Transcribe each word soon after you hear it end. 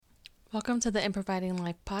Welcome to the Improviding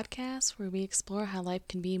Life podcast, where we explore how life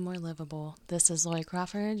can be more livable. This is Lloyd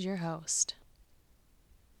Crawford, your host.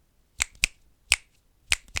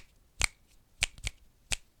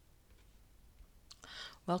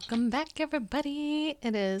 Welcome back, everybody.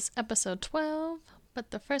 It is episode 12,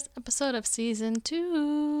 but the first episode of season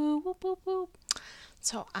 2. Whoop, whoop, whoop.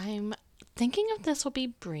 So I'm thinking of this will be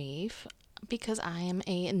brief because I am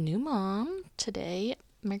a new mom today.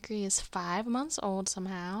 Mercury is 5 months old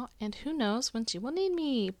somehow, and who knows when she will need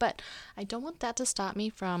me. But I don't want that to stop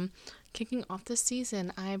me from kicking off this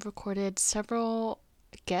season. I've recorded several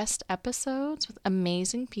guest episodes with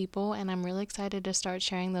amazing people, and I'm really excited to start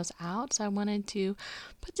sharing those out. So I wanted to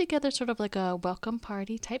put together sort of like a welcome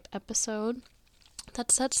party type episode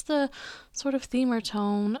that sets the sort of theme or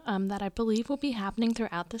tone that I believe will be happening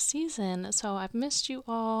throughout the season. So I've missed you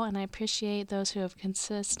all, and I appreciate those who have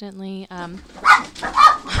consistently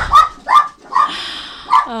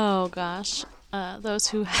those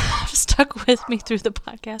who have stuck with me through the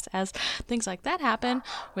podcast as things like that happen,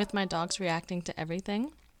 with my dogs reacting to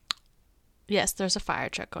everything. Yes, there's a fire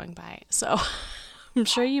truck going by, so I'm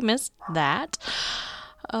sure you missed that.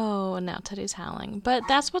 Oh, and now Teddy's howling. But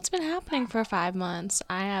that's what's been happening for 5 months.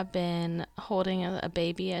 I have been holding a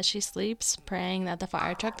baby as she sleeps, praying that the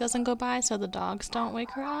fire truck doesn't go by so the dogs don't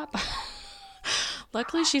wake her up.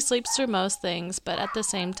 Luckily, she sleeps through most things, but at the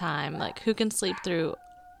same time, like, who can sleep through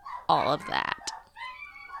all of that,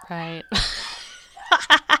 right?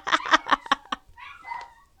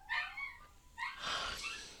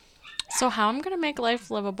 So how I'm going to make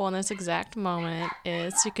life livable in this exact moment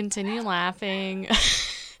is to continue laughing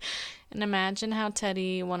and imagine how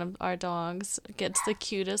Teddy, one of our dogs, gets the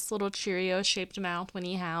cutest little Cheerio-shaped mouth when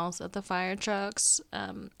he howls at the fire trucks,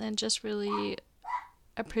 and just really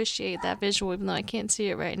appreciate that visual, even though I can't see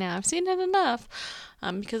it right now. I've seen it enough,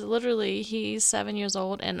 because literally he's 7 years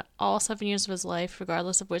old, and all 7 years of his life,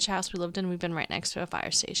 regardless of which house we lived in, we've been right next to a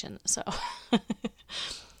fire station. So,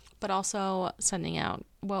 but also sending out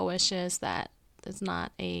well wishes that it's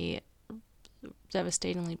not a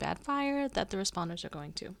devastatingly bad fire that the responders are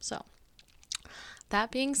going to. So,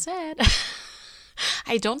 that being said,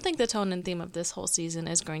 I don't think the tone and theme of this whole season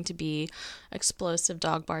is going to be explosive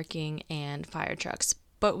dog barking and fire trucks,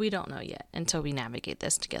 but we don't know yet until we navigate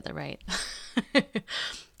this together, right?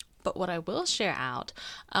 But what I will share out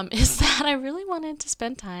is that I really wanted to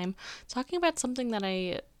spend time talking about something that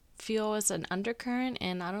I feel is an undercurrent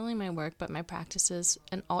in not only my work, but my practices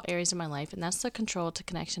in all areas of my life, and that's the control to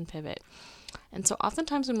connection pivot. And so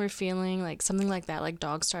oftentimes when we're feeling like something like that, like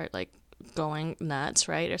dogs start like going nuts,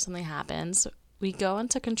 right? Or something happens, we go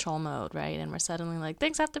into control mode, right? And we're suddenly like,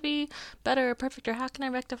 things have to be better or perfect, or how can I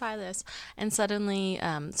rectify this? And suddenly,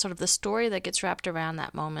 sort of the story that gets wrapped around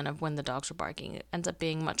that moment of when the dogs were barking ends up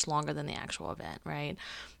being much longer than the actual event, right?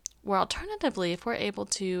 Where alternatively, if we're able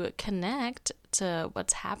to connect to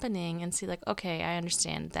what's happening and see like, okay, I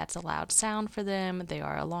understand that's a loud sound for them. They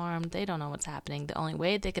are alarmed. They don't know what's happening. The only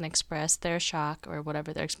way they can express their shock or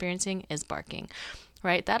whatever they're experiencing is barking.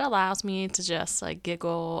 Right? That allows me to just like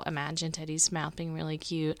giggle, imagine Teddy's mouth being really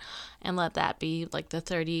cute, and let that be like the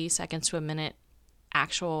 30 seconds to a minute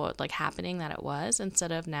actual like happening that it was,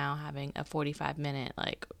 instead of now having a 45-minute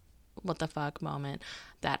like what the fuck moment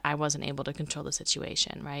that I wasn't able to control the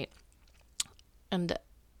situation, right? And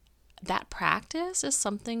that practice is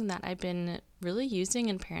something that I've been really using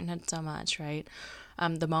in parenthood so much, right?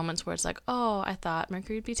 The moments where it's like, oh, I thought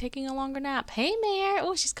Mercury would be taking a longer nap. Hey, Mare.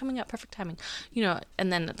 Oh, she's coming up. Perfect timing. You know,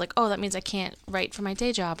 and then like, oh, that means I can't write for my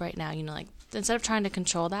day job right now. You know, like instead of trying to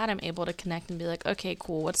control that, I'm able to connect and be like, okay,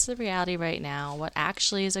 cool. What's the reality right now? What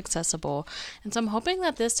actually is accessible? And so I'm hoping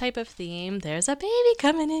that this type of theme, there's a baby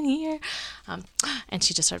coming in here. And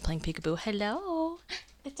she just started playing peekaboo. Hello.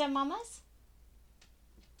 Is that mama's?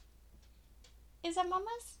 Is that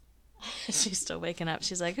mama's? She's still waking up.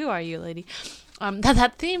 She's like, who are you, lady?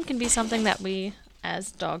 That theme can be something that we,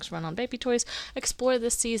 as dogs run on baby toys, explore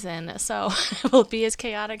this season. So will it be as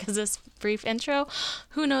chaotic as this brief intro?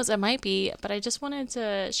 Who knows, it might be, but I just wanted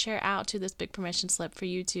to share out to this big permission slip for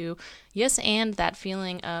you to, yes, and that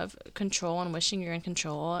feeling of control and wishing you're in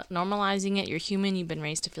control, normalizing it. You're human. You've been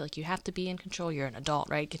raised to feel like you have to be in control. You're an adult,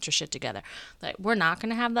 right? Get your shit together. Like, we're not going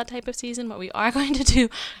to have that type of season. What we are going to do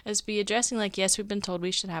is be addressing, like, yes, we've been told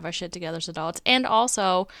we should have our shit together as adults. And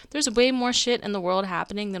also, there's way more shit in the world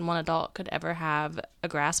happening than one adult could ever have a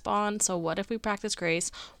grasp on. So what if we practice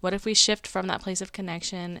grace? What if we shift from that place of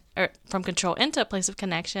connection, or from control into a place of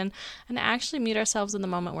connection, and actually meet ourselves in the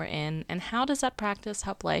moment we're in? And how does that practice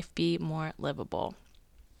help life be more livable?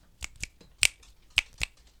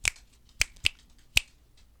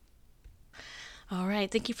 All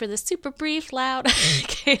right, thank you for this super brief, loud,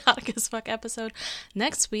 chaotic as fuck episode.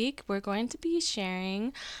 Next week, we're going to be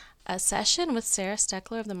sharing a session with Sarah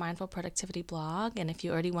Steckler of the Mindful Productivity blog. And if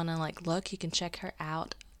you already want to look, you can check her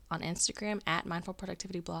out on Instagram at Mindful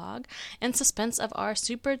Productivity blog. In suspense of our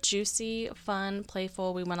super juicy, fun,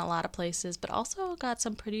 playful, we went a lot of places, but also got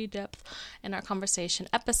some pretty depth in our conversation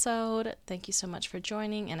episode. Thank you so much for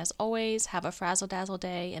joining. And as always, have a frazzle dazzle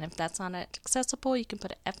day. And if that's not accessible, you can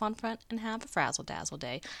put an F on front and have a frazzle dazzle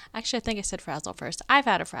day. Actually, I think I said frazzle first. I've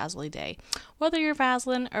had a frazzly day. Whether you're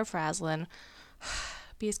frazzling or frazzling,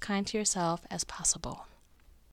 be as kind to yourself as possible.